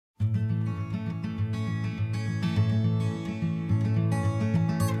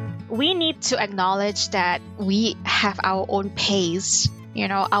we need to acknowledge that we have our own pace.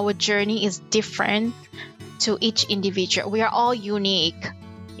 Our journey is different to each individual. We are all unique.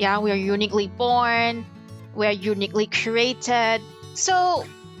 Yeah, we are uniquely born. We are uniquely created. So,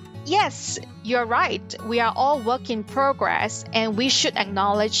 yes, you're right. We are all work in progress, and we should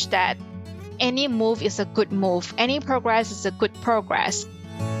acknowledge that any move is a good move. Any progress is a good progress.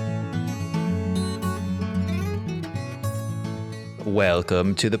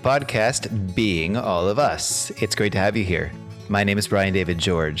 Welcome to the podcast, Being All of Us. It's great to have you here. My name is Brian David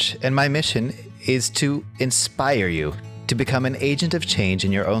George, and my mission is to inspire you to become an agent of change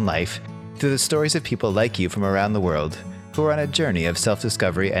in your own life through the stories of people like you from around the world who are on a journey of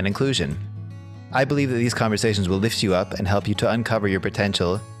self-discovery and inclusion. I believe that these conversations will lift you up and help you to uncover your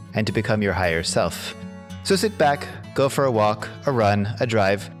potential and to become your higher self. So sit back, go for a walk, a run, a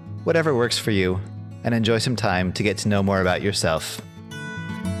drive, whatever works for you, and enjoy some time to get to know more about yourself.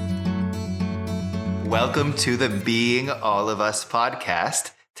 Welcome to the Being All of Us podcast.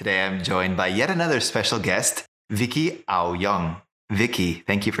 Today I'm joined by yet another special guest, Vicky Aoyong. Vicky,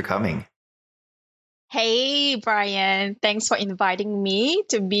 thank you for coming. Hey, Brian. Thanks for inviting me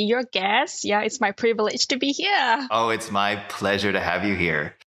to be your guest. Yeah, it's my privilege to be here. Oh, it's my pleasure to have you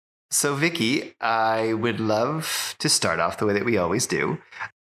here. So, Vicky, I would love to start off the way that we always do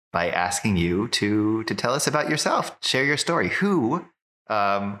by asking you to tell us about yourself. Share your story. Who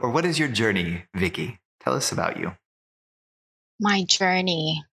or what is your journey, Vicky? Tell us about you. My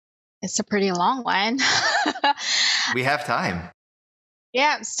journey. It's a pretty long one. We have time.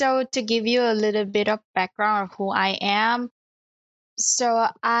 Yeah, so to give you a little bit of background of who I am. So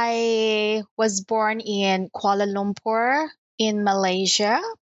I was born in Kuala Lumpur in Malaysia,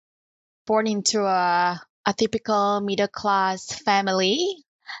 born into a typical middle class family.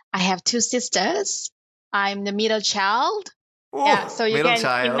 I have two sisters. I'm the middle child. Ooh, yeah, so you middle can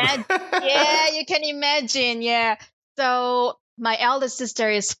child. imagine. Yeah, you can imagine. Yeah. So my eldest sister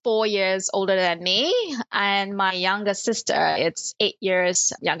is 4 years older than me, and my younger sister is 8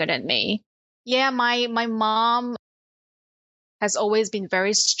 years younger than me. Yeah, my mom has always been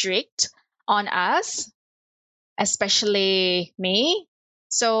very strict on us, especially me.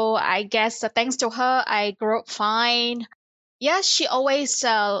 So I guess thanks to her, I grew up fine. Yeah, she always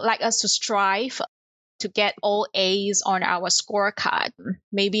like us to strive to get all A's on our scorecard.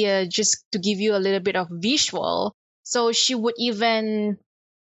 Maybe just to give you a little bit of visual. So she would even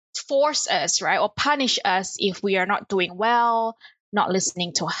force us, right, or punish us if we are not doing well, not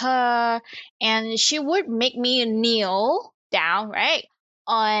listening to her. And she would make me kneel down, right,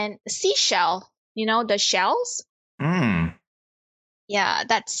 on seashell, the shells. Mm. Yeah,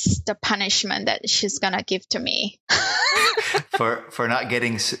 that's the punishment that she's gonna give to me. for not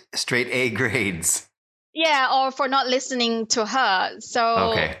getting straight A grades. Yeah, or for not listening to her.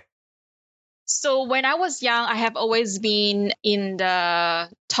 So when I was young, I have always been in the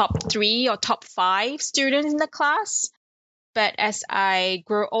top 3 or top 5 students in the class. But as I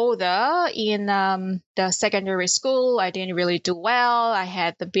grew older in the secondary school, I didn't really do well. I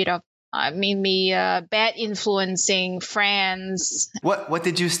had a bit of maybe bad influencing friends. What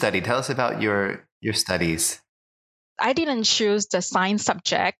did you study? Tell us about your studies. I didn't choose the science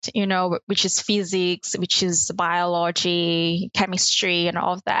subject, which is physics, which is biology, chemistry, and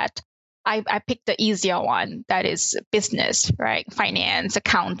all of that. I picked the easier one, that is business, right? Finance,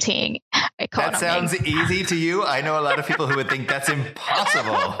 accounting, economy. That sounds easy to you. I know a lot of people who would think that's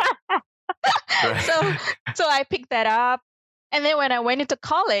impossible. Right. So I picked that up. And then when I went into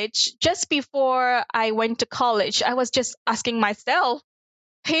college, just before I went to college, I was just asking myself,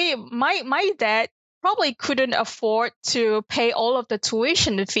 hey, my dad probably couldn't afford to pay all of the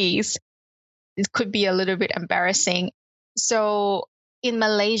tuition fees. It could be a little bit embarrassing. So in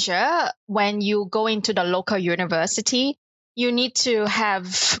Malaysia, when you go into the local university, you need to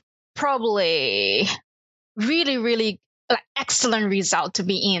have probably really, really excellent result to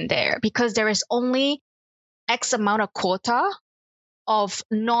be in there, because there is only X amount of quota of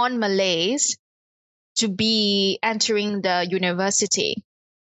non-Malays to be entering the university.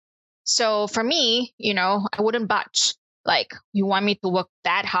 So for me, I wouldn't budge. Like, you want me to work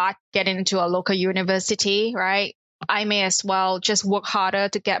that hard, get into a local university, right? I may as well just work harder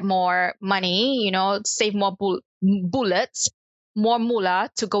to get more money, save more bullets, more moolah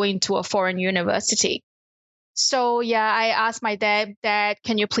to go into a foreign university. So yeah, I asked my dad,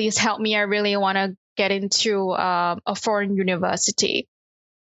 can you please help me? I really want to get into a foreign university.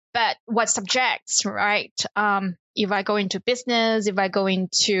 But what subjects, right? If I go into business, if I go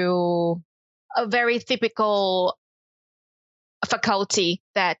into a very typical faculty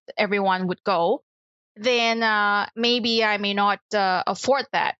that everyone would go, then maybe I may not afford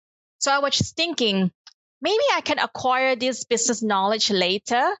that. So I was just thinking, maybe I can acquire this business knowledge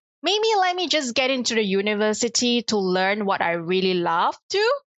later. Maybe let me just get into the university to learn what I really love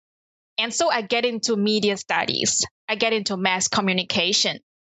to. And so I get into media studies. I get into mass communication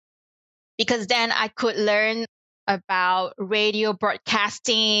because then I could learn about radio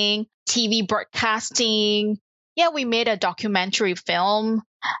broadcasting, TV broadcasting. Yeah, we made a documentary film.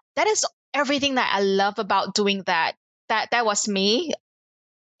 That is everything that I love about doing that. That was me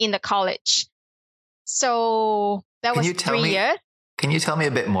in the college. So that was 3 years. Can you tell me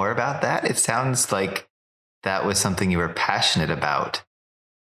a bit more about that? It sounds like that was something you were passionate about.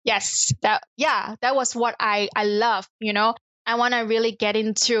 Yes, that was what I love, I want to really get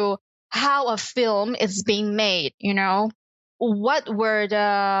into how a film is being made, what were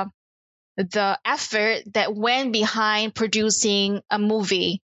the effort that went behind producing a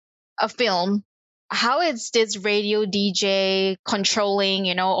movie, a film. How is this radio DJ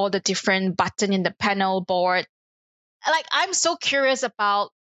controlling, all the different button in the panel board? Like, I'm so curious about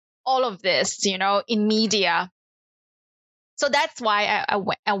all of this, in media. So that's why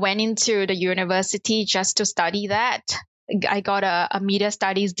I went into the university just to study that. I got a media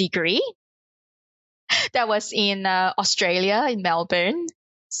studies degree. That was in Australia, in Melbourne.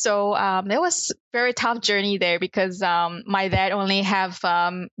 So it was very tough journey there because my dad only have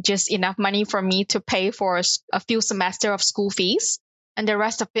just enough money for me to pay for a few semester of school fees, and the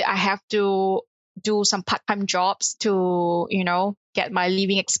rest of it I have to do some part-time jobs to get my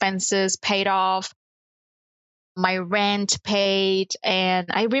living expenses paid off, my rent paid. And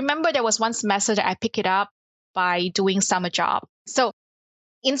I remember there was one semester that I picked it up by doing summer job. So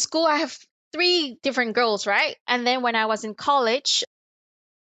in school, I have 3 different girls, right? And then when I was in college,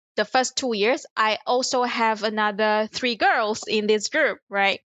 the first 2 years, I also have another 3 girls in this group,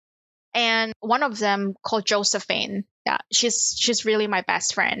 right? And one of them called Josephine. Yeah, she's really my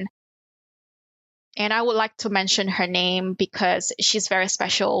best friend. And I would like to mention her name because she's very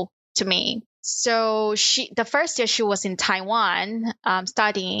special to me. So the first year she was in Taiwan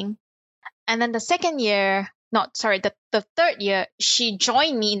studying. And then the third year, she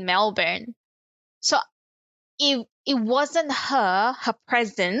joined me in Melbourne. So if it wasn't her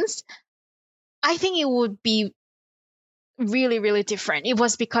presence, I think it would be really, really different. It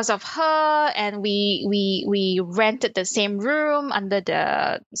was because of her, and we rented the same room under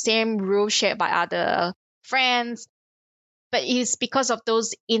the same roof shared by other friends. But it's because of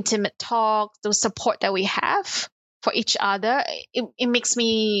those intimate talks, those support that we have for each other. It makes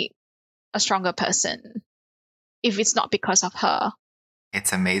me a stronger person if it's not because of her.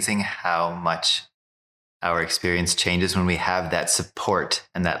 It's amazing how much our experience changes when we have that support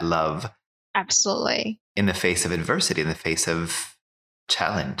and that love. Absolutely. In the face of adversity, in the face of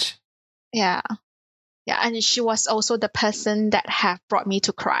challenge. Yeah. Yeah. And she was also the person that have brought me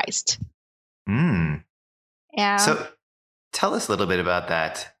to Christ. Yeah. So tell us a little bit about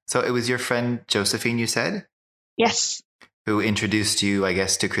that. So it was your friend Josephine, you said? Yes. Who introduced you, I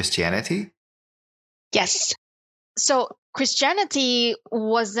guess, to Christianity? Yes. So Christianity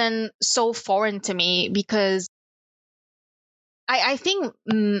wasn't so foreign to me because I think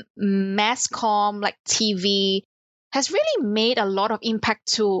mass comm, like TV, has really made a lot of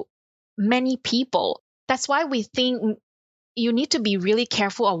impact to many people. That's why we think you need to be really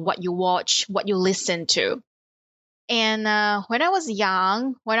careful of what you watch, what you listen to. And when I was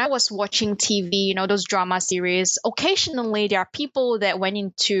young, when I was watching TV, those drama series, occasionally there are people that went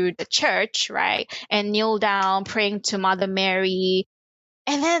into the church, right, and kneel down praying to Mother Mary.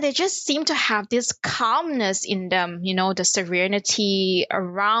 And then they just seem to have this calmness in them, the serenity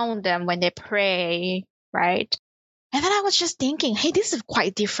around them when they pray, right? And then I was just thinking, hey, this is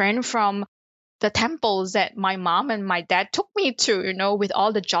quite different from the temples that my mom and my dad took me to, with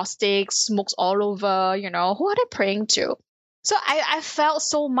all the joss sticks, smokes all over, who are they praying to? So I felt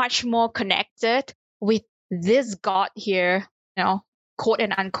so much more connected with this God here, quote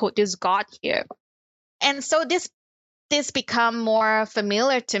and unquote, this God here. And so this become more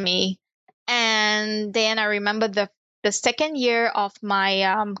familiar to me. And then I remember the second year of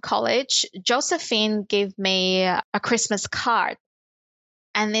my college, Josephine gave me a Christmas card.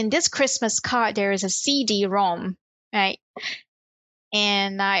 And in this Christmas card, there is a CD-ROM, right?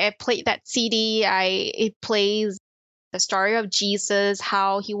 And I played that CD. It plays the story of Jesus,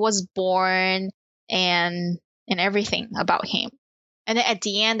 how he was born, and everything about him. And then at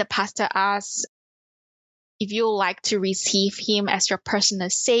the end, the pastor asks, if you like to receive him as your personal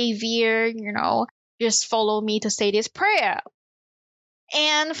savior, just follow me to say this prayer.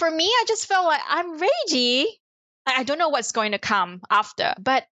 And for me, I just felt like I'm ready. I don't know what's going to come after,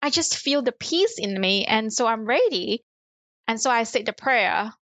 but I just feel the peace in me. And so I'm ready. And so I said the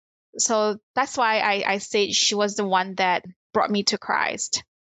prayer. So that's why I say she was the one that brought me to Christ.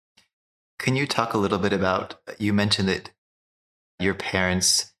 Can you talk a little bit about, you mentioned that your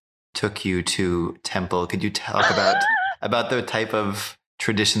parents took you to temple. Could you talk about the type of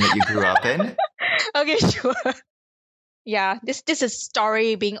tradition that you grew up in? Okay, sure. Yeah, this is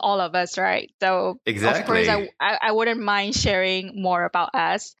story being all of us, right? So of course Exactly. I wouldn't mind sharing more about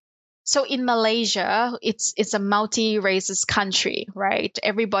us. So in Malaysia, it's a multi-races country, right?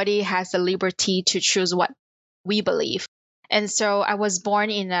 Everybody has the liberty to choose what we believe. And so I was born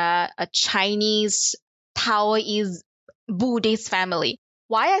in a Chinese Taoist Buddhist family.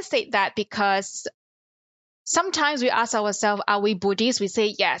 Why I say that? Because sometimes we ask ourselves, are we Buddhist? We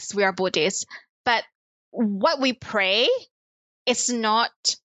say, yes, we are Buddhist. But what we pray, it's not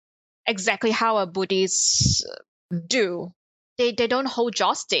exactly how a Buddhist do. They don't hold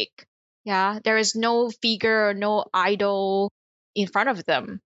joystick. Yeah, there is no figure, no idol in front of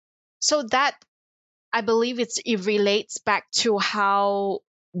them. So that I believe it relates back to how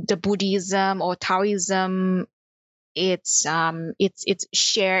the Buddhism or Taoism it's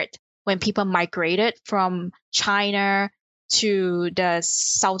shared when people migrated from China to the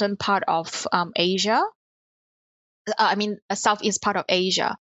southern part of Asia. I mean, southeast part of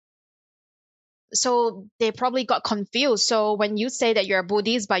Asia. So they probably got confused. So when you say that you're a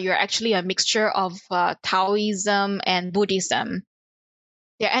Buddhist, but you're actually a mixture of Taoism and Buddhism,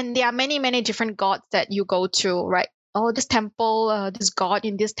 yeah, and there are many different gods that you go to, right? Oh, this temple, this god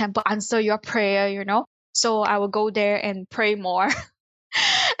in this temple answer your prayer, you know. So I will go there and pray more,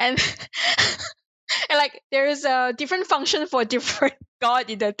 and and like there is a different function for different god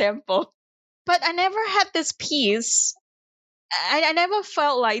in the temple. But I never had this peace. I never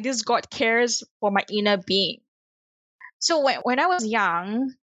felt like this God cares for my inner being. So when I was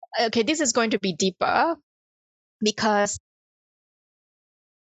young, okay, this is going to be deeper because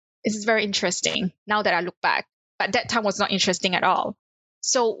this is very interesting now that I look back. But that time was not interesting at all.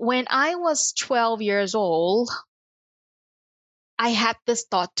 So when I was 12 years old, I had this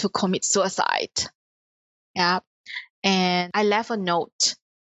thought to commit suicide. Yeah. And I left a note,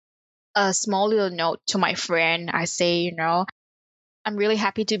 a small little note to my friend. I say, I'm really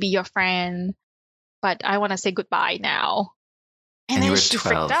happy to be your friend, but I want to say goodbye now. And And you then were she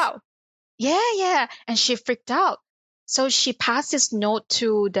freaked 12. out. Yeah. And she freaked out. So she passed this note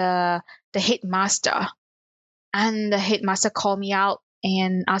to the headmaster. And the headmaster called me out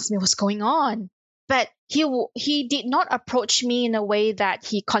and asked me what's going on. But he did not approach me in a way that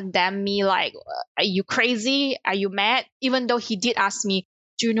he condemned me like, are you crazy? Are you mad? Even though he did ask me,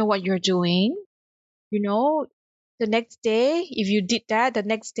 do you know what you're doing? You know, the next day, if you did that, the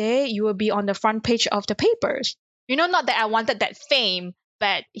next day you will be on the front page of the papers. Not that I wanted that fame,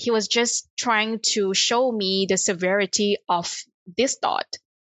 but he was just trying to show me the severity of this thought.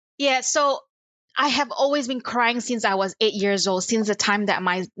 Yeah, so I have always been crying since I was 8 years old, since the time that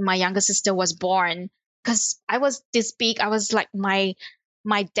my younger sister was born. Because I was this big, I was like my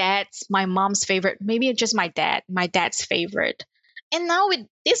mom's favorite, maybe just my dad's favorite. And now with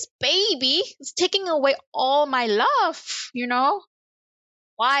this baby, it's taking away all my love.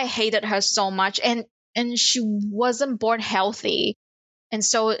 Why I hated her so much, and she wasn't born healthy, and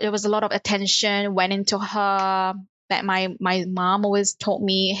so there was a lot of attention went into her. That my mom always told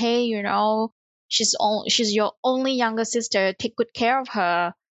me, hey, she's your only younger sister, take good care of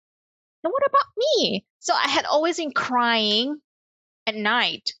her. And what about me? So I had always been crying at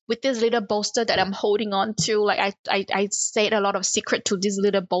night with this little bolster that I'm holding on to. Like I said a lot of secret to this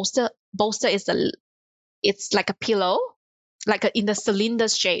little bolster. Bolster it's like a pillow, like in the cylinder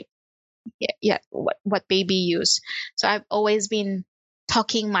shape. Yeah, what baby use. So I've always been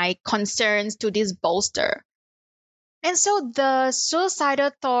talking my concerns to this bolster. And so the suicidal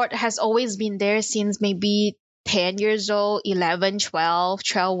thought has always been there since maybe 10 years old, 11, 12.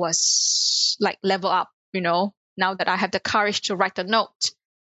 12 was like level up, now that I have the courage to write a note.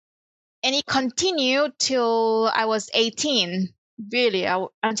 And it continued till I was 18, really,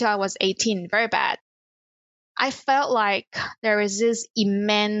 until I was 18, very bad. I felt like there is this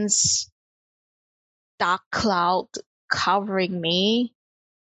immense dark cloud covering me.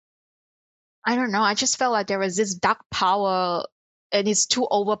 I don't know. I just felt like there was this dark power and it's too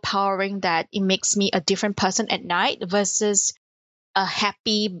overpowering that it makes me a different person at night versus a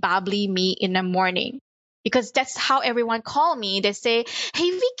happy, bubbly me in the morning. Because that's how everyone call me. They say, hey,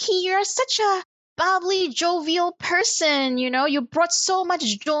 Vicky, you're such a bubbly, jovial person. You brought so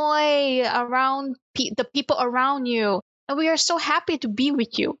much joy around the people around you. And we are so happy to be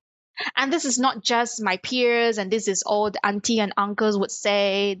with you. And this is not just my peers, and this is all the auntie and uncles would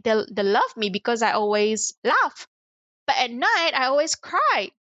say. They love me because I always laugh. But at night, I always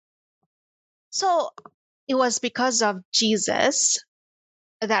cry. So it was because of Jesus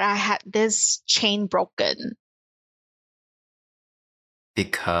that I had this chain broken.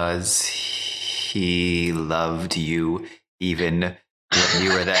 Because he loved you even when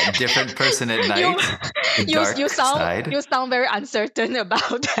you were that different person at night, the dark you side. sound very uncertain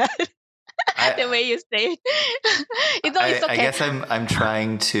about that. The way you say it. It's I okay. guess I'm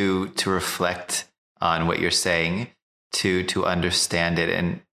trying to reflect on what you're saying to understand it,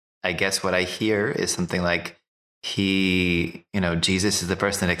 and I guess what I hear is something like Jesus is the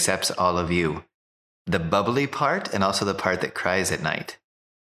person that accepts all of you, the bubbly part and also the part that cries at night.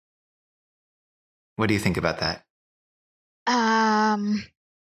 What do you think about that?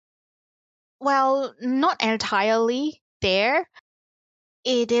 Well, not entirely there.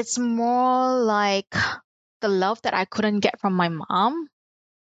 It is more like the love that I couldn't get from my mom,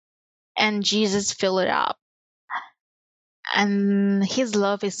 and Jesus filled it up. And his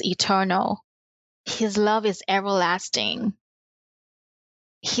love is eternal. His love is everlasting.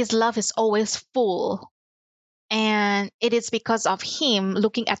 His love is always full. And it is because of him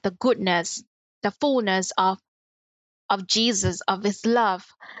looking at the goodness, the fullness of Jesus, of his love.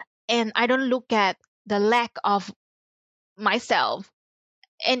 And I don't look at the lack of myself.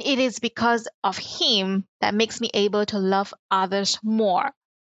 And it is because of him that makes me able to love others more.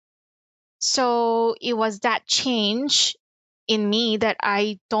 So it was that change in me that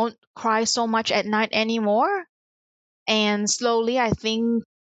I don't cry so much at night anymore. And slowly, I think,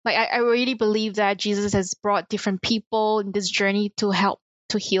 like, I really believe that Jesus has brought different people in this journey to help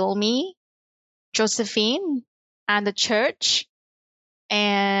to heal me, Josephine, and the church.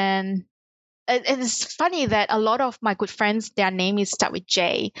 And it's funny that a lot of my good friends, their name is start with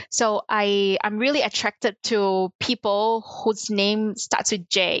J. So I'm really attracted to people whose name starts with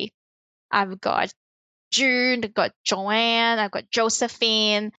J. I've got June, I've got Joanne, I've got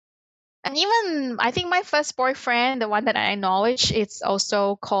Josephine. And even I think my first boyfriend, the one that I acknowledge, it's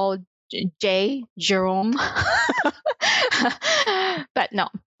also called J, Jerome. But no,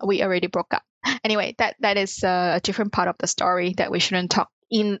 we already broke up. Anyway, that is a different part of the story that we shouldn't talk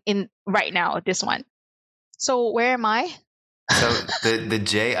in right now, this one. So where am I? So the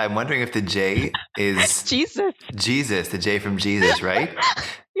J, I'm wondering if the J is Jesus, the J from Jesus, right?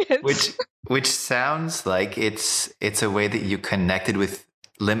 Yes. Which sounds like it's a way that you connected with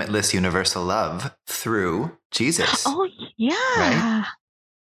limitless universal love through Jesus. Oh yeah. Right?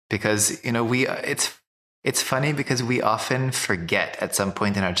 Because it's funny because we often forget at some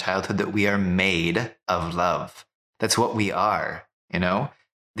point in our childhood that we are made of love. That's what we are, The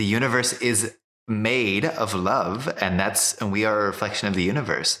universe is made of love, and we are a reflection of the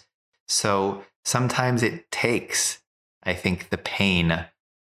universe. So sometimes it takes, I think, the pain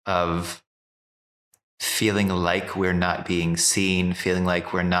of feeling like we're not being seen, feeling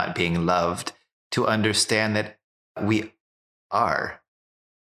like we're not being loved, to understand that we are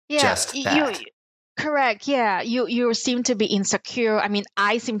just that. Correct. Yeah. You seem to be insecure. I mean,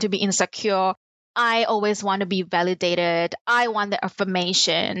 I seem to be insecure. I always want to be validated. I want the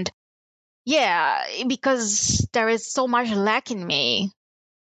affirmation. Yeah, because there is so much lack in me.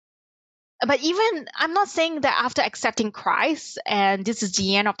 But even I'm not saying that after accepting Christ and this is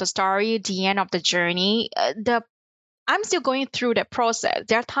the end of the story, the end of the journey, I'm still going through that process.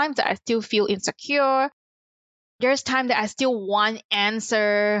 There are times that I still feel insecure. There's time that I still want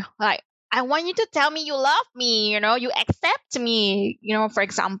answer. Like, I want you to tell me you love me, you accept me, for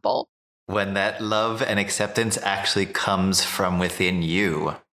example. When that love and acceptance actually comes from within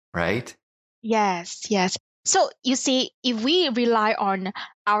you, right? Yes. So you see, if we rely on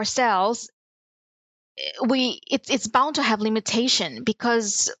ourselves, it's bound to have limitation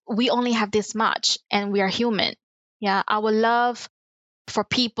because we only have this much and we are human. Yeah, our love for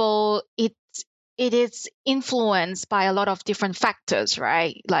people, it is influenced by a lot of different factors,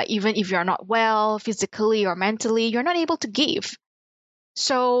 right? Like, even if you're not well physically or mentally, you're not able to give.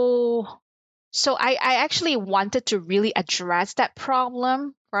 So I actually wanted to really address that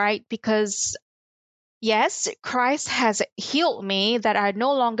problem, right? Because yes, Christ has healed me that I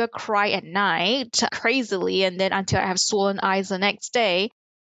no longer cry at night crazily and then until I have swollen eyes the next day.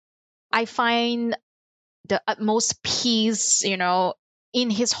 I find the utmost peace, in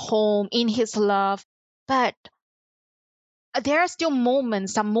his home, in his love. But there are still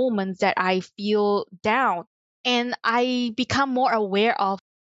some moments that I feel down, and I become more aware of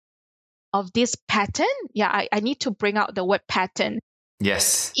this pattern. Yeah, I need to bring out the word pattern.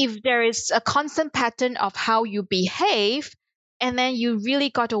 Yes. If there is a constant pattern of how you behave, and then you really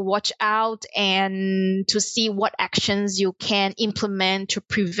got to watch out and to see what actions you can implement to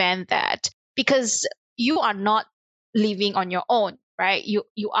prevent that, because you are not living on your own, right?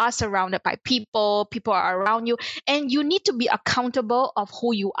 You are surrounded by people are around you, and you need to be accountable of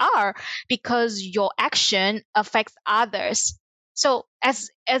who you are because your action affects others. So as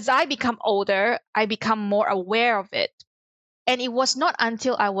I become older, I become more aware of it. And it was not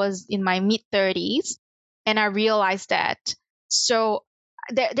until I was in my mid 30s and I realized that. So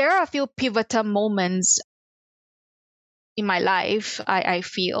there are a few pivotal moments in my life, I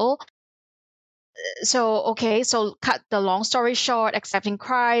feel. So cut the long story short, accepting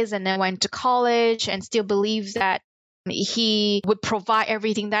Christ, and then went to college and still believe that he would provide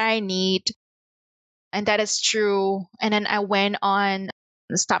everything that I need. And that is true. And then I went on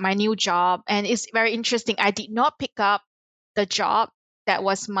to start my new job. And it's very interesting. I did not pick up the job that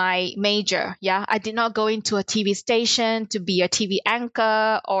was my major. Yeah. I did not go into a TV station to be a TV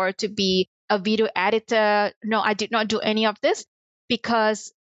anchor or to be a video editor. No, I did not do any of this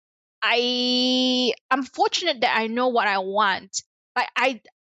because I'm fortunate that I know what I want. Like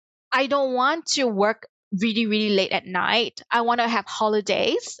I don't want to work really, really late at night. I want to have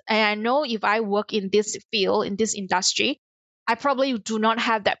holidays. And I know if I work in this field, in this industry, I probably do not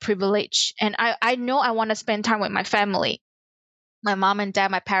have that privilege. And I know I want to spend time with my family, my mom and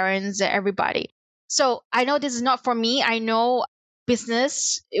dad, my parents, everybody. So I know this is not for me. I know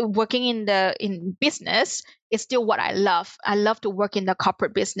working in business is still what I love. I love to work in the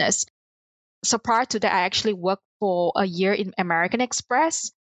corporate business. So prior to that, I actually worked for a year in American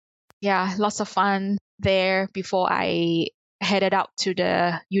Express. Yeah, lots of fun there before I headed out to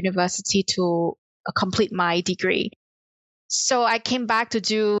the university to complete my degree. So I came back to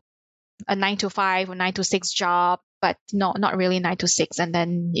do a 9 to 5 or 9 to 6 job, but no, not really 9 to 6. And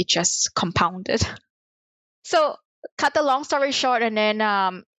then it just compounded. So cut the long story short, and then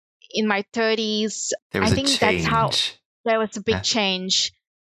in my 30s, There was I think that's how there was a big Yeah. change.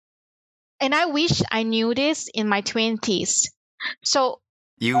 And I wish I knew this in my 20s. So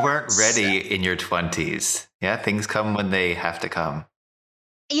You weren't ready in your 20s. Yeah, things come when they have to come.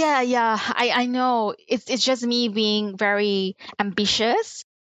 Yeah, I know. It's just me being very ambitious.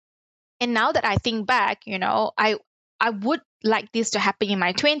 And now that I think back, I would like this to happen in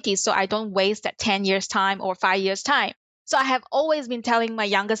my 20s so I don't waste that 10 years time or 5 years time. So I have always been telling my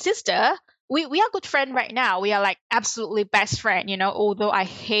younger sister, we are good friends right now. We are like absolutely best friend, although I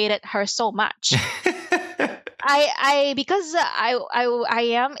hated her so much. Because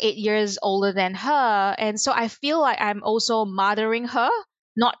I am 8 years older than her, and so I feel like I'm also mothering her,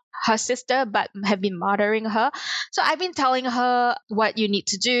 not her sister, but have been mothering her. So I've been telling her what you need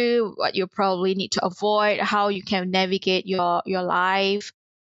to do, what you probably need to avoid, how you can navigate your life.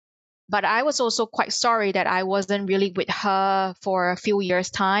 But I was also quite sorry that I wasn't really with her for a few years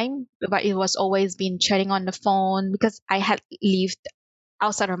time, but it was always been chatting on the phone because I had lived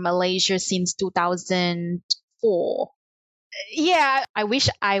outside of Malaysia since 2004. Yeah, I wish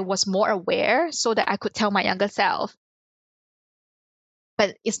I was more aware so that I could tell my younger self.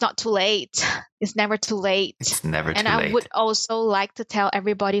 But it's not too late. It's never too late. It's never too and late. I would also like to tell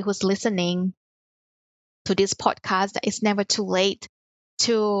everybody who's listening to this podcast that it's never too late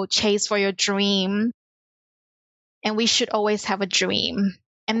to chase for your dream. And we should always have a dream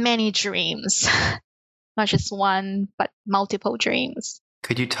and many dreams, not just one, but multiple dreams.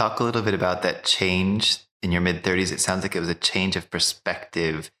 Could you talk a little bit about that change in your mid 30s? It sounds like it was a change of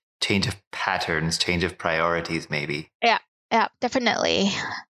perspective, change of patterns, change of priorities, maybe. Yeah, definitely.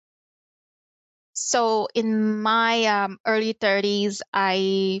 So in my early 30s,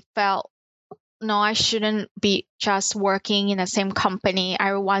 I felt, no, I shouldn't be just working in the same company.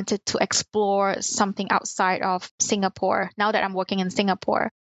 I wanted to explore something outside of Singapore now that I'm working in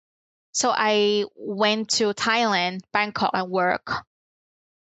Singapore. So I went to Thailand, Bangkok, and work.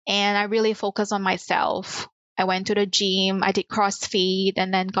 And I really focused on myself. I went to the gym, I did CrossFit,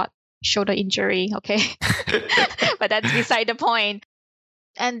 and then got shoulder injury. Okay. But that's beside the point.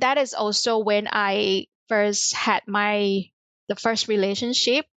 And that is also when I first had the first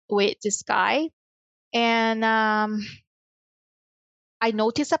relationship with this guy. And I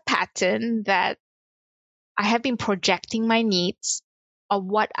noticed a pattern that I have been projecting my needs of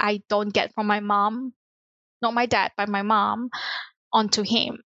what I don't get from my mom, not my dad, but my mom, onto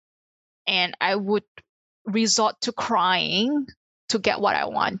him. And I would resort to crying to get what I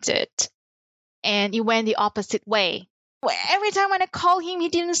wanted. And it went the opposite way. Every time when I call him, he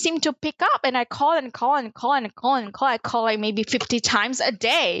didn't seem to pick up. And I call and call and call and call and call. I call like maybe 50 times a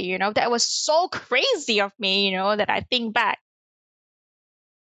day. That was so crazy of me, that I think back.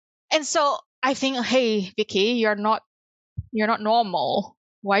 And so I think, hey, Vicky, you're not normal.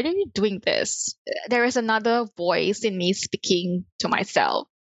 Why are you doing this? There is another voice in me speaking to myself.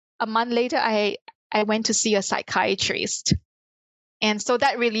 A month later, I went to see a psychiatrist. And so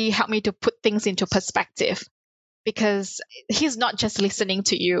that really helped me to put things into perspective, because he's not just listening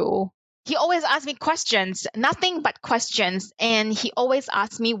to you. He always asks me questions, nothing but questions. And he always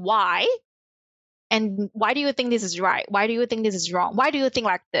asks me why. And why do you think this is right? Why do you think this is wrong? Why do you think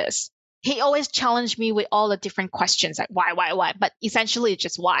like this? He always challenged me with all the different questions, like why? But essentially it's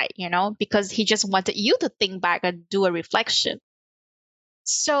just why, because he just wanted you to think back and do a reflection.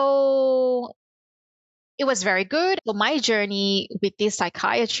 So it was very good. So my journey with this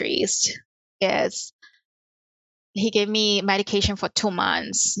psychiatrist is he gave me medication for 2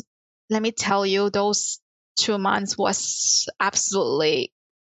 months. Let me tell you, those 2 months was absolutely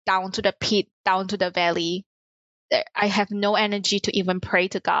down to the pit, down to the valley. I have no energy to even pray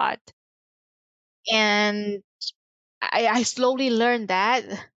to God. And I slowly learned that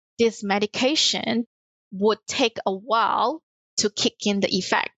this medication would take a while to kick in the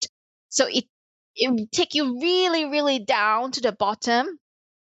effect. So it would take you really, really down to the bottom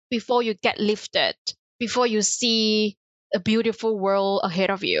before you get lifted, before you see a beautiful world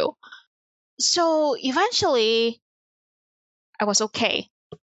ahead of you. So eventually, I was okay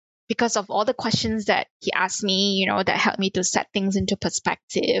because of all the questions that he asked me, that helped me to set things into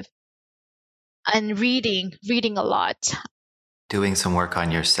perspective. And reading a lot. Doing some work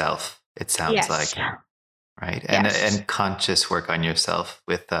on yourself, it sounds like, right? And conscious work on yourself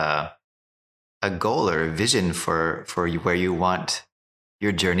with a goal or a vision for where you want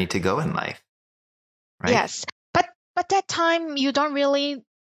your journey to go in life, right? Yes, but that time you don't really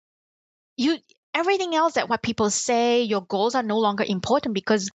everything else that what people say, your goals are no longer important,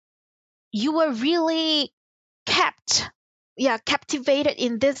 because you were really captivated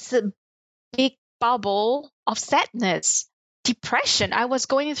in this big bubble of sadness, depression. I was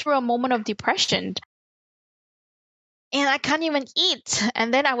going through a moment of depression, and I can't even eat.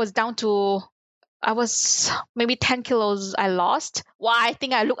 And then I was maybe 10 kilos I lost. Well, I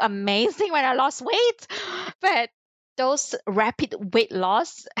think I look amazing when I lost weight, but those rapid weight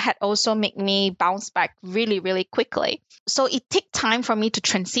loss had also made me bounce back really, really quickly. So it took time for me to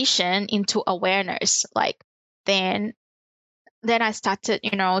transition into awareness. Like then I started,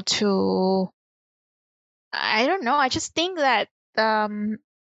 to, I don't know. I just think that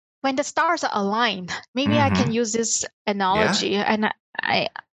when the stars are aligned, maybe I can use this analogy, and I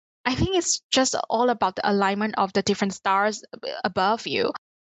think it's just all about the alignment of the different stars above you.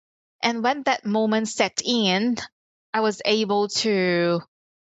 And when that moment set in, I was able to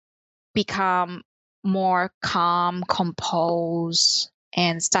become more calm, composed,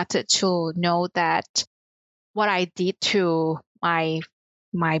 and started to know that what I did to my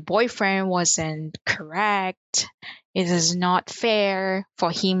boyfriend wasn't correct. It is not fair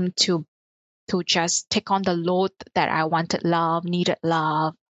for him to just take on the load that I needed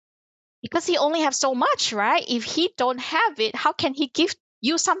love. Because he only has so much, right? If he don't have it, how can he give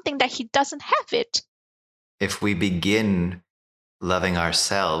you something that he doesn't have it? If we begin loving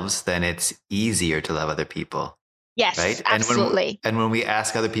ourselves, then it's easier to love other people. Yes, right? Absolutely. And when we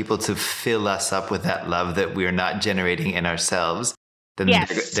ask other people to fill us up with that love that we're not generating in ourselves, then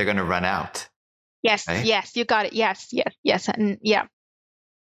they're going to run out. Yes, right? Yes, you got it. Yes. And yeah.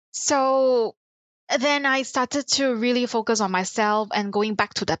 So then I started to really focus on myself and going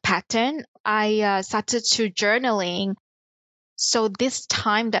back to the pattern. I started to journaling. So this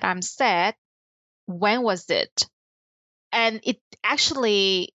time that I'm sad, when was it? And it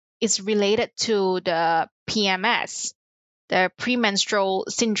actually is related to the PMS, the premenstrual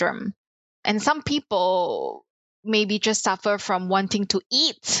syndrome. And some people maybe just suffer from wanting to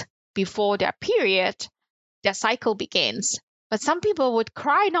eat before their period, their cycle begins. But some people would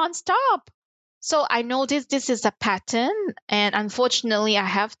cry nonstop. So I know this is a pattern, and unfortunately I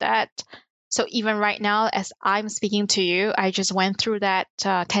have that. So even right now, as I'm speaking to you, I just went through that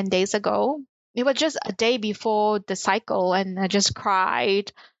 10 days ago. It was just a day before the cycle, and I just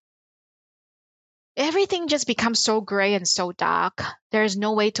cried. Everything just becomes so gray and so dark. There's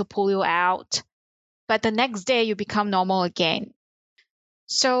no way to pull you out. But the next day, you become normal again.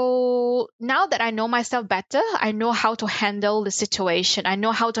 So now that I know myself better, I know how to handle the situation. I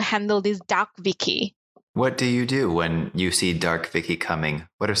know how to handle this dark Vicky. What do you do when you see dark Vicky coming?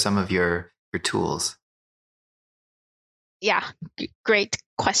 What are some of your tools? Yeah, great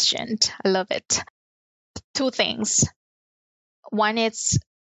question. I love it. 2 things. One is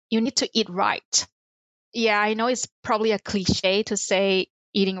you need to eat right. Yeah, I know it's probably a cliche to say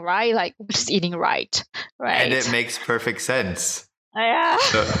eating right, like just eating right, right? And it makes perfect sense. Yeah.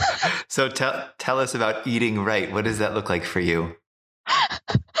 So tell us about eating right. What does that look like for you?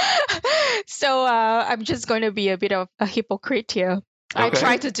 So I'm just going to be a bit of a hypocrite here.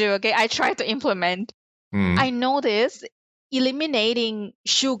 Okay. I try to implement. I know this. eliminating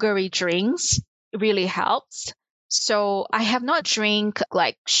sugary drinks really helps. So I have not drank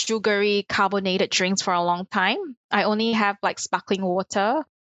like sugary carbonated drinks for a long time. I only have like sparkling water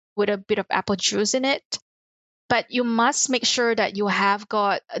with a bit of apple juice in it. But you must make sure that you have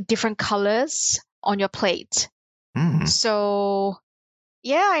got different colors on your plate. So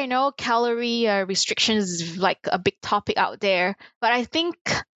yeah, I know calorie restrictions is like a big topic out there, but I think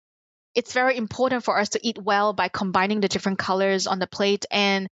it's very important for us to eat well by combining the different colors on the plate.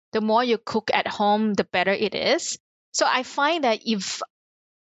 And the more you cook at home, the better it is. So I find that if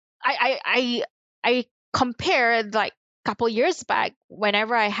I compare like a couple years back,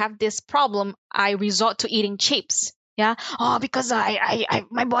 whenever I have this problem, I resort to eating chips. Yeah. Oh, because I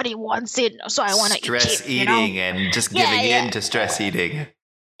my body wants it, so I want to eat stress chips. eating and just giving in to stress eating.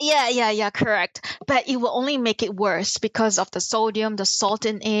 Yeah, correct. But it will only make it worse because of the sodium, the salt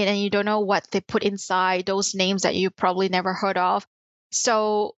in it, and you don't know what they put inside, those names that you probably never heard of.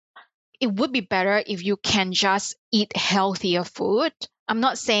 So it would be better if you can just eat healthier food. I'm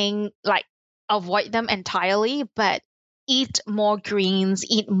not saying like avoid them entirely, but eat more greens,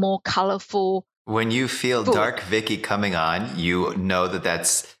 eat more colorful. When you feel food. Dark Vicky coming on, you know that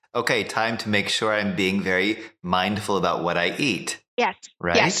that's okay, time to make sure I'm being very mindful about what I eat. Yes.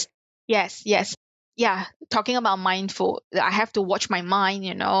 Right? Yes. Yeah. Talking about mindful, I have to watch my mind,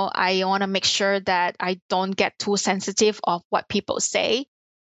 I want to make sure that I don't get too sensitive of what people say.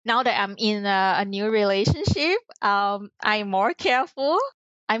 Now that I'm in a new relationship, I'm more careful.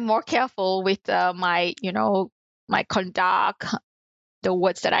 I'm more careful with my conduct, the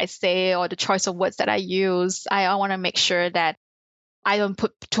words that I say or the choice of words that I use. I want to make sure that I don't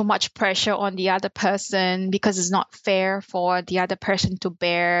put too much pressure on the other person because it's not fair for the other person to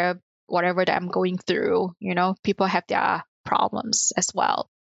bear whatever that I'm going through. People have their problems as well.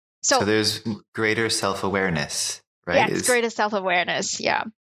 So there's greater self-awareness, right? Yeah, it's greater self-awareness. Yeah.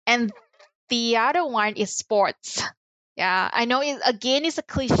 And the other one is sports. Yeah, I know it's a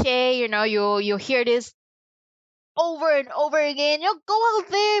cliche, you hear this over and over again. Go out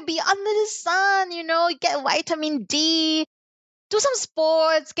there, be under the sun, get vitamin D, do some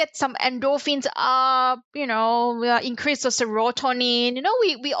sports, get some endorphins up, increase the serotonin.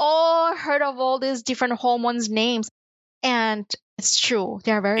 We all heard of all these different hormones names. And it's true.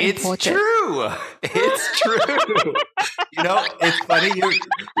 They are very important. It's true. It's funny.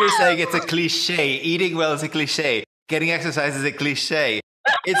 You're saying it's a cliche. Eating well is a cliche. Getting exercise is a cliche.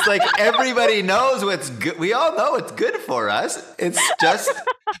 It's like everybody knows what's good. We all know it's good for us. It's just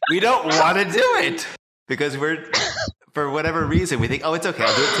we don't want to do it because for whatever reason, we think, oh, it's okay.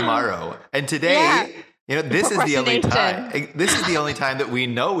 I'll do it tomorrow. And today, this is the only time. This is the only time that we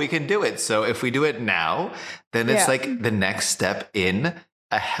know we can do it. So if we do it now, then it's like the next step in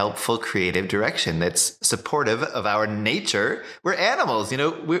a helpful, creative direction that's supportive of our nature. We're animals.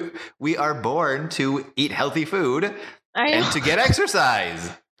 We are born to eat healthy food and to get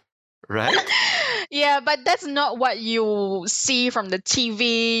exercise. Right? Yeah, but that's not what you see from the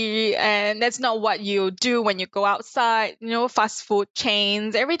TV, and that's not what you do when you go outside. Fast food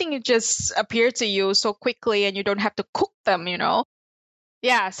chains, everything just appear to you so quickly, and you don't have to cook them.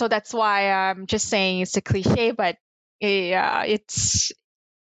 Yeah, so that's why I'm just saying it's a cliche, but it's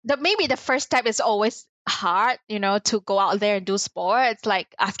maybe the first step is always hard, to go out there and do sport. It's like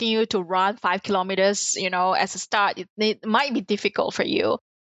asking you to run 5 kilometers, as a start. It might be difficult for you.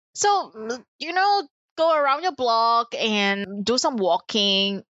 So, go around your block and do some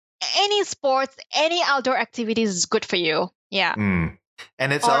walking. Any sports, any outdoor activities is good for you. Yeah. And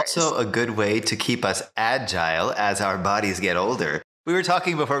it's also a good way to keep us agile as our bodies get older. We were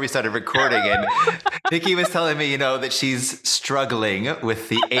talking before we started recording, and Vicky was telling me, that she's struggling with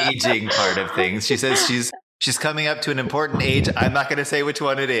the aging part of things. She says she's coming up to an important age. I'm not going to say which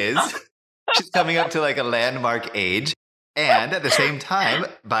one it is. She's coming up to like a landmark age. And at the same time,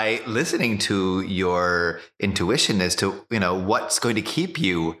 by listening to your intuition as to, what's going to keep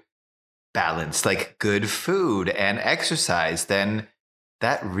you balanced, like good food and exercise, then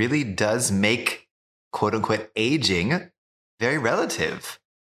that really does make quote unquote aging very relative.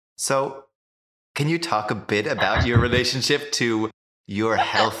 So can you talk a bit about your relationship to your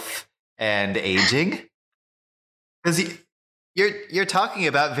health and aging? Because you're talking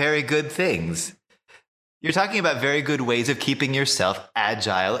about very good things. You're talking about very good ways of keeping yourself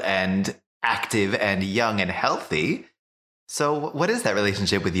agile and active and young and healthy. So what is that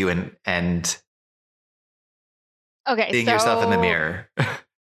relationship with you and seeing yourself in the mirror?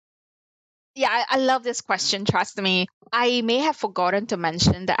 Yeah, I love this question. Trust me. I may have forgotten to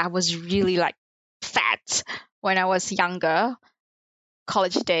mention that I was really like fat when I was younger.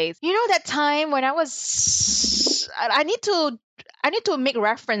 college days. You know that time when I need to make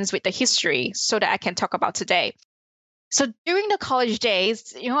reference with the history so that I can talk about today. So during the college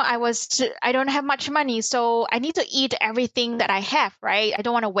days, I don't have much money, so I need to eat everything that I have, right? I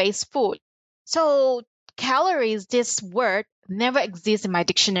don't want to waste food. So calories, this word never exists in my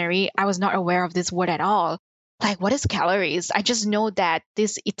dictionary. I was not aware of this word at all. Like, what is calories? I just know that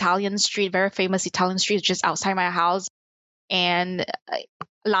this Italian street, very famous Italian street, is just outside my house. And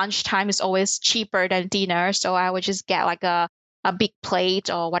lunchtime is always cheaper than dinner. So I would just get like a big plate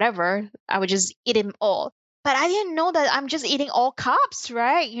or whatever. I would just eat them all. But I didn't know that I'm just eating all carbs,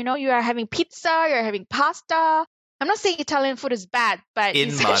 right? You are having pizza, you're having pasta. I'm not saying Italian food is bad, but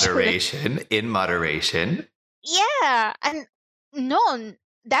in moderation. Yeah, and no,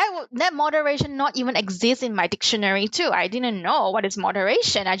 that moderation not even exists in my dictionary too. I didn't know what is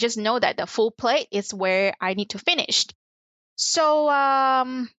moderation. I just know that the full plate is where I need to finish. So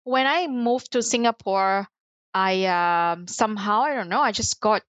when I moved to Singapore, I somehow, I don't know, I just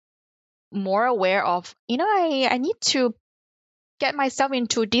got more aware of, I need to get myself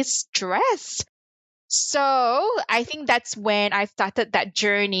into this dress. So I think that's when I started that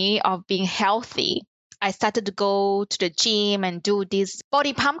journey of being healthy. I started to go to the gym and do this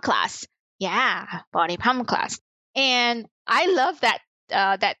body pump class. Yeah, body pump class. And I love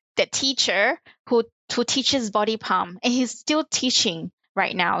that teacher who teaches body pump, and he's still teaching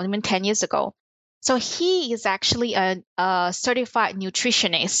right now, even 10 years ago. So he is actually a certified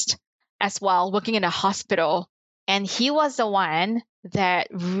nutritionist as well, working in a hospital. And he was the one that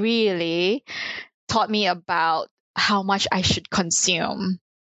really taught me about how much I should consume.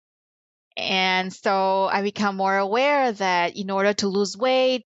 And so I become more aware that in order to lose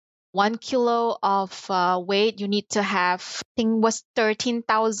weight, 1 kilo of weight, you need to have, I think was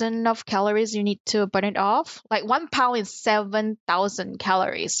 13,000 of calories you need to burn it off. Like 1 pound is 7,000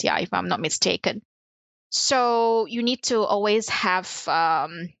 calories. Yeah, if I'm not mistaken. So you need to always have,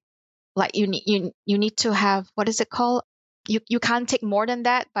 like you need to have, what is it called? You can't take more than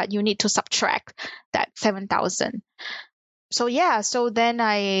that, but you need to subtract that 7,000. So yeah, so then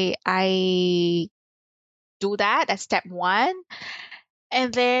I do that as step one,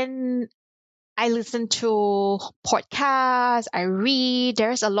 and then I listen to podcasts, I read.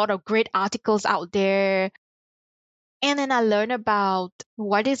 There's a lot of great articles out there, and then I learn about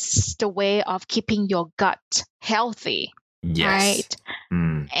what is the way of keeping your gut healthy. Yes. Right.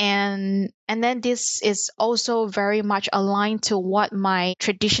 And then this is also very much aligned to what my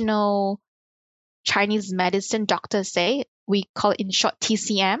traditional Chinese medicine doctors say. We call it in short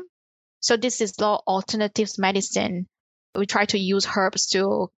TCM. So this is the alternatives medicine. We try to use herbs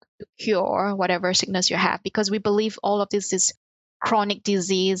to cure whatever sickness you have, because we believe all of this is chronic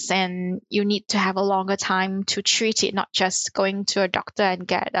disease and you need to have a longer time to treat it, not just going to a doctor and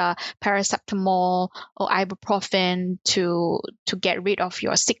get a paracetamol or ibuprofen to get rid of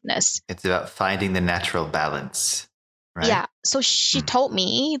your sickness. It's about finding the natural balance, right? Yeah. So she told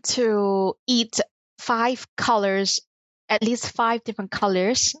me to eat 5 colors, at least 5 different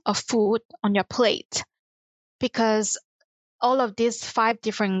colors of food on your plate, because all of these 5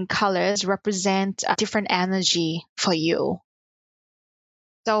 different colors represent a different energy for you.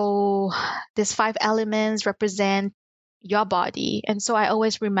 So these 5 elements represent your body. And so I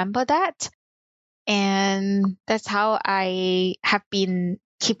always remember that. And that's how I have been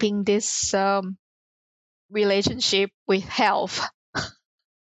keeping this relationship with health.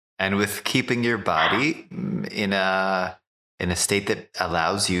 And with keeping your body in a state that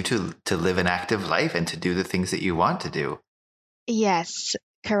allows you to live an active life and to do the things that you want to do. Yes,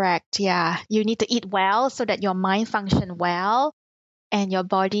 correct. Yeah. You need to eat well so that your mind function well and your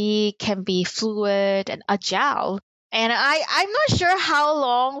body can be fluid and agile. And I'm not sure how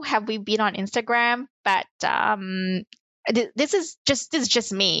long have we been on Instagram, but this is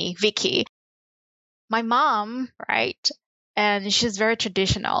just me, Vicky. My mom, right? And she's very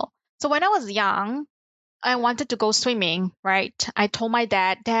traditional. So when I was young, I wanted to go swimming, right? I told my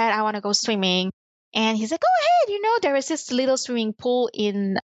dad, I want to go swimming. And he said, go ahead. There is this little swimming pool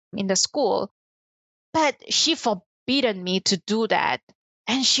in the school. But she forbidden me to do that.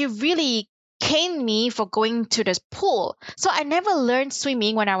 And she really caned me for going to this pool. So I never learned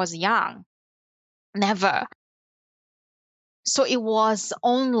swimming when I was young. Never. So it was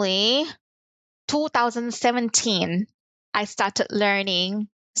only 2017 I started learning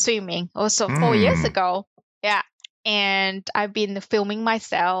swimming, also 4 years ago. Yeah. And I've been filming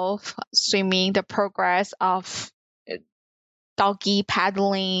myself swimming, the progress of doggy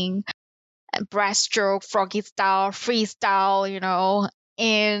paddling, breaststroke, froggy style, freestyle,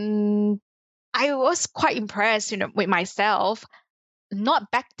 and I was quite impressed, with myself.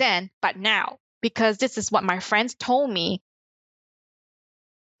 not back then, but now, because this is what my friends told me.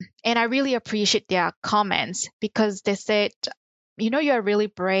 And I really appreciate their comments because they said, you're really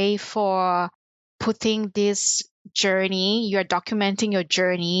brave for putting this journey, you're documenting your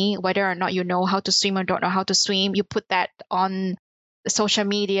journey, whether or not you know how to swim or don't know how to swim. You put that on social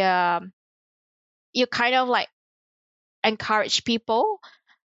media. You kind of like encourage people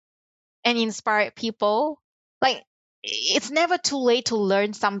and inspire people. Like, it's never too late to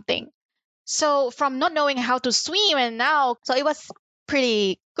learn something. So from not knowing how to swim and now, so it was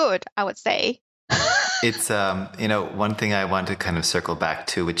pretty good, I would say. It's one thing I want to kind of circle back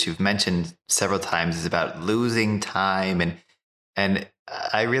to, which you've mentioned several times, is about losing time, and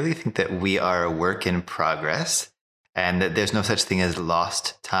I really think that we are a work in progress, and that there's no such thing as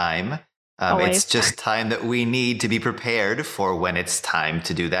lost time. It's just time that we need to be prepared for when it's time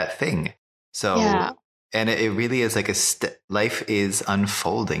to do that thing. So, Yeah. and it really is like life is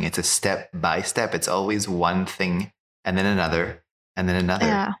unfolding. It's a step by step. It's always one thing and then another and then another.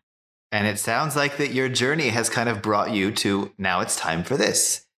 Yeah. And it sounds like that your journey has kind of brought you to now it's time for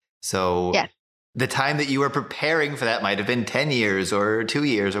this. So Yes. the time that you were preparing for that might have been 10 years or 2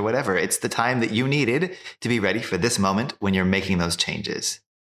 years or whatever. It's the time that you needed to be ready for this moment when you're making those changes.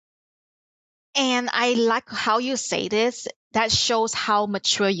 And I like how you say this. That shows how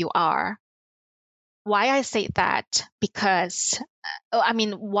mature you are. Why I say that? Because,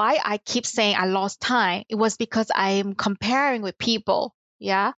 why I keep saying I lost time, it was because I'm comparing with people.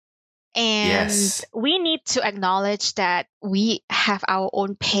 Yeah. And Yes. we need to acknowledge that we have our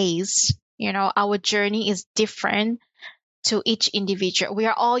own pace. Our journey is different to each individual. We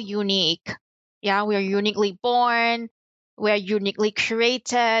are all unique. Yeah, we are uniquely born. We are uniquely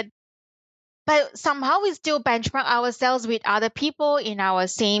created. But somehow we still benchmark ourselves with other people in our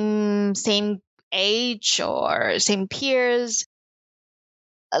same age or same peers.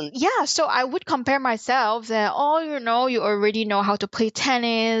 Yeah, so I would compare myself that, you already know how to play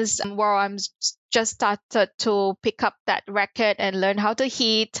tennis, while I'm just started to pick up that racket and learn how to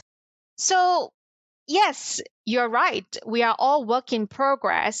hit. So, yes, you're right. We are all work in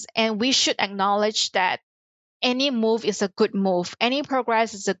progress, and we should acknowledge that any move is a good move. Any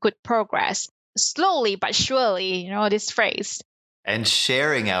progress is a good progress. Slowly but surely, this phrase. And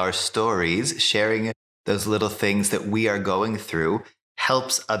sharing our stories, sharing those little things that we are going through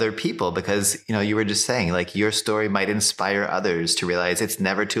helps other people because, you were just saying like your story might inspire others to realize it's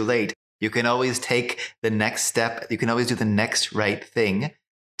never too late. You can always take the next step. You can always do the next right thing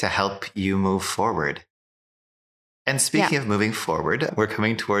to help you move forward. And speaking of moving forward, we're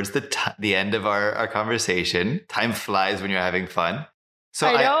coming towards the end of our conversation. Time flies when you're having fun. So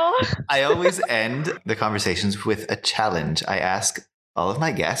I know. I always end the conversations with a challenge. I ask all of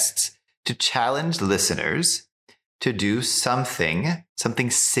my guests to challenge listeners to do something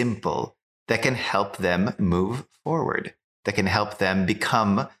simple that can help them move forward, that can help them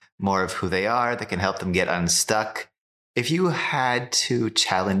become more of who they are, that can help them get unstuck. If you had to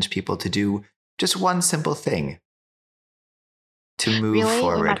challenge people to do just one simple thing to move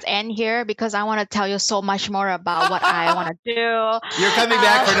forward. We must end here because I want to tell you so much more about what I want to do. You're coming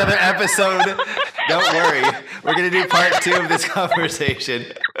back for another episode. Don't worry. We're going to do part 2 of this conversation.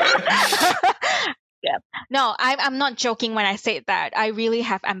 Yeah. No, I'm not joking when I say that. I really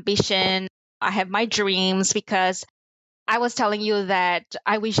have ambition. I have my dreams because I was telling you that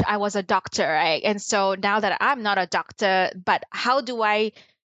I wish I was a doctor, right? And so now that I'm not a doctor, but what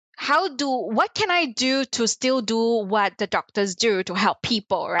can I do to still do what the doctors do to help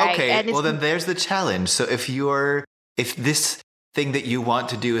people, right? Okay, well then there's the challenge. So if this thing that you want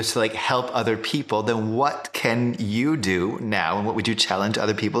to do is to like help other people, then what can you do now and what would you challenge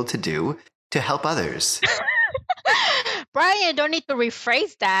other people to do to help others? Brian, you don't need to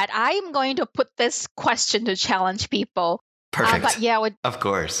rephrase that. I'm going to put this question to challenge people. Perfect. But yeah, of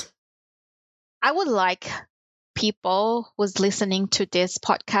course. I would like people who's listening to this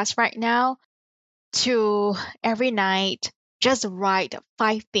podcast right now to every night just write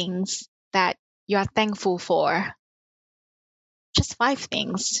 5 things that you are thankful for. Just 5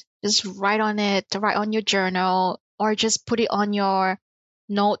 things. Just write on your journal, or just put it on your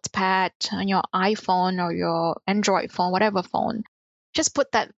notepad on your iPhone or your Android phone, whatever phone. Just put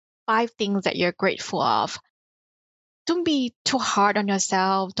that 5 things that you're grateful of. Don't be too hard on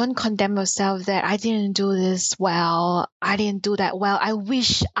yourself. Don't condemn yourself that I didn't do this well. I didn't do that well. I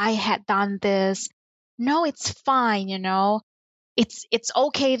wish I had done this. No, it's fine, It's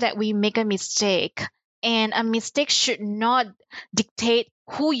okay that we make a mistake. And a mistake should not dictate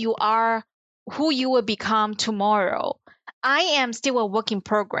who you are, who you will become tomorrow. I am still a work in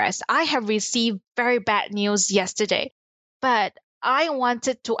progress. I have received very bad news yesterday, but I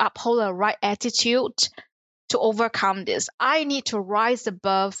wanted to uphold a right attitude to overcome this. I need to rise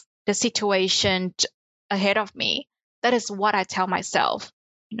above the situation ahead of me. That is what I tell myself,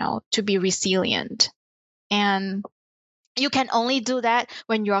 to be resilient. And you can only do that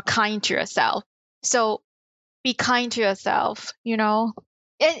when you're kind to yourself. So be kind to yourself, And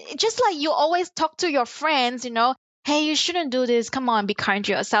just like you always talk to your friends, hey, you shouldn't do this. Come on, be kind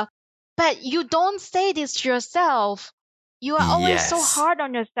to yourself. But you don't say this to yourself. You are always so hard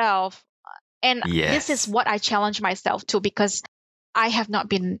on yourself. And this is what I challenge myself to, because I have not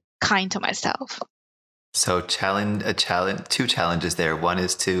been kind to myself. So two challenges there. One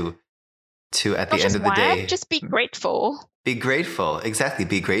is to at the end of the day, just be grateful. Be grateful. Exactly.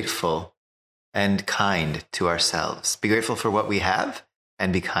 Be grateful and kind to ourselves. Be grateful for what we have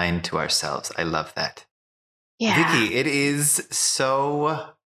and be kind to ourselves. I love that. Yeah. Vicky, it is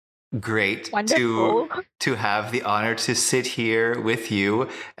so great to have the honor to sit here with you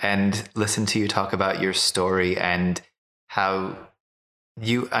and listen to you talk about your story and how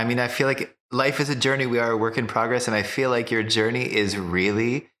I feel like life is a journey. We are a work in progress. And I feel like your journey is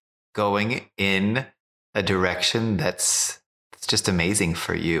really going in a direction that's just amazing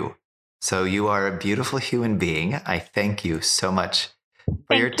for you. So you are a beautiful human being. I thank you so much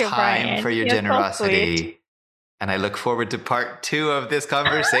for your time, Brian. For your generosity. So and I look forward to part 2 of this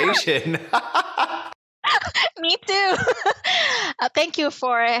conversation. Me too. Thank you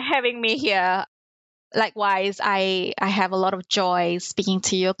for having me here. Likewise, I have a lot of joy speaking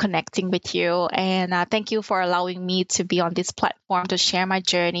to you, connecting with you. And thank you for allowing me to be on this platform to share my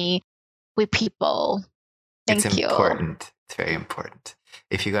journey with people. Thank you. It's important. It's very important.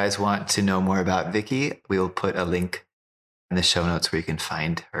 If you guys want to know more about Vicky, we will put a link in the show notes where you can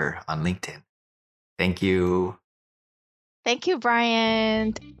find her on LinkedIn. Thank you. Thank you,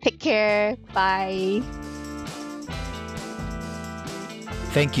 Brian. Take care. Bye.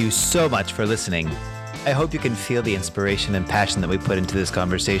 Thank you so much for listening. I hope you can feel the inspiration and passion that we put into this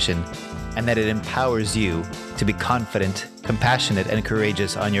conversation, and that it empowers you to be confident, compassionate, and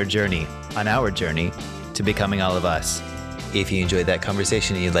courageous on your journey, on our journey to becoming all of us. If you enjoyed that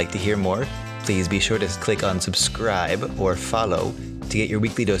conversation and you'd like to hear more, please be sure to click on subscribe or follow to get your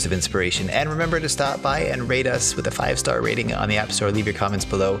weekly dose of inspiration. And remember to stop by and rate us with a 5-star rating on the App Store. Leave your comments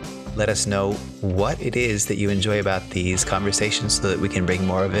below. Let us know what it is that you enjoy about these conversations so that we can bring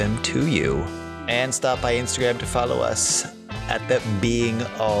more of them to you. And stop by Instagram to follow us at the Being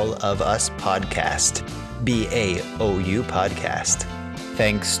All of Us podcast. BAOU podcast.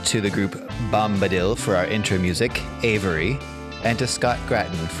 Thanks to the group Bombadil for our intro music, Avery, and to Scott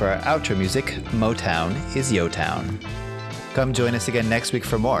Gratton for our outro music, Motown is Yo-Town. Come join us again next week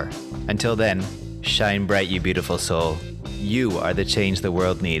for more. Until then, shine bright, you beautiful soul. You are the change the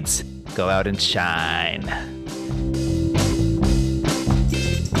world needs. Go out and shine.